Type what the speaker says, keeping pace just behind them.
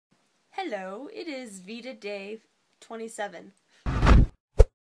Hello, it is VEDA day 27.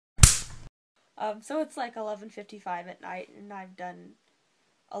 So it's like 11:55 at night, and I've done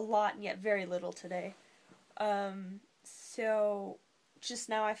a lot and yet very little today. So just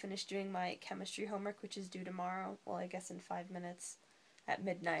now I finished doing my chemistry homework, which is due tomorrow. Well, I guess in 5 minutes at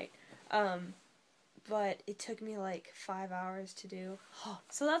midnight. But it took me like 5 hours to do.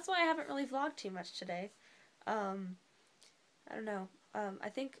 So that's why I haven't really vlogged too much today. I don't know. I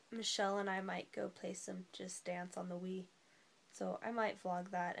think Michelle and I might go play some Just Dance on the Wii. So I might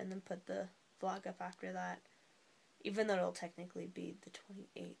vlog that and then put the vlog up after that. Even though it'll technically be the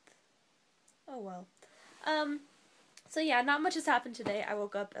 28th. Oh well. So yeah, not much has happened today. I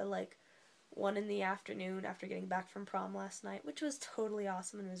woke up at like 1 in the afternoon after getting back from prom last night, which was totally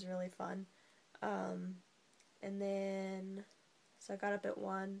awesome and was really fun. And then, so I got up at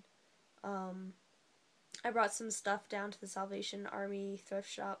 1. I brought some stuff down to the Salvation Army thrift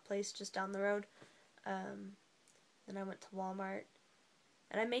shop place just down the road. Then I went to Walmart.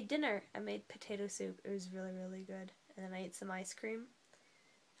 And I made dinner. I made potato soup. It was really, really good. And then I ate some ice cream.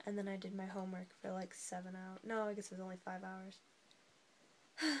 And then I did my homework for like 7 hours. No, I guess it was only 5 hours.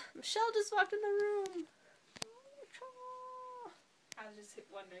 Michelle just walked in the room. I was just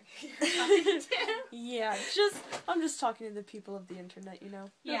wondering who you're talking to. Yeah, I'm just talking to the people of the internet, you know?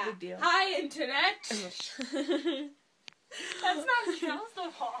 No big deal. Hi, internet! That's not just the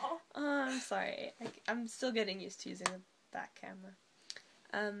wall. I'm sorry. I'm still getting used to using the back camera.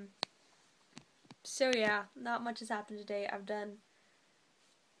 So yeah, not much has happened today. I've done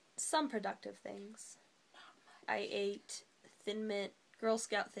some productive things. I ate Thin Mint, Girl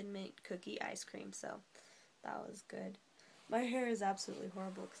Scout Thin Mint cookie ice cream, so that was good. My hair is absolutely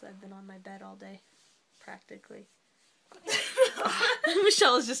horrible because I've been on my bed all day, practically.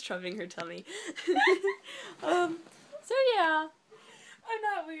 Michelle is just rubbing her tummy. So yeah. I'm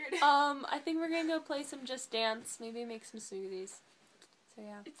not weird. I think we're gonna go play some Just Dance, maybe make some smoothies. So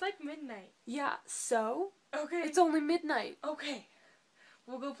yeah. It's like midnight. Yeah, so? Okay. It's only midnight. Okay.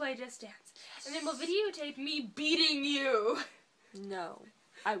 We'll go play Just Dance. Yes. And then we'll videotape me beating you. No.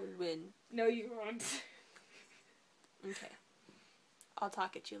 I would win. No, you won't. Okay. I'll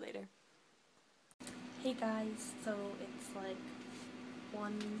talk at you later. Hey guys, so it's like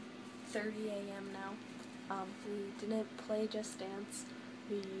 1:30 a.m. now. We didn't play Just Dance.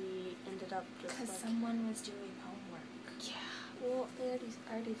 We ended up just Because someone was doing homework. Yeah. Well, I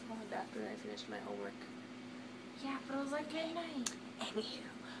already vlogged after I finished my homework. Yeah, but it was like midnight. Anywho,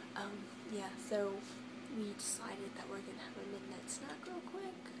 yeah, so we decided that we're gonna have a midnight snack real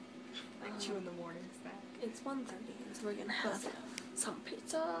quick. Like 2 in the morning snack. It's 1:30, and so we're gonna have some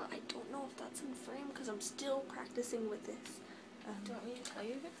pizza. I don't know if that's in frame because I'm still practicing with this. Do you want me to tell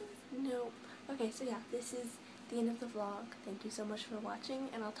you about this? No. Okay, so yeah, this is the end of the vlog. Thank you so much for watching,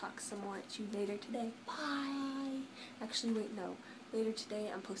 and I'll talk some more at you later today. Bye! Actually, wait, no. Later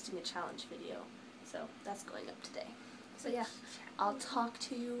today, I'm posting a challenge video, so that's going up today. So yeah, I'll talk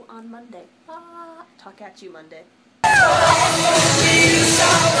to you on Monday. Bye! Talk at you Monday.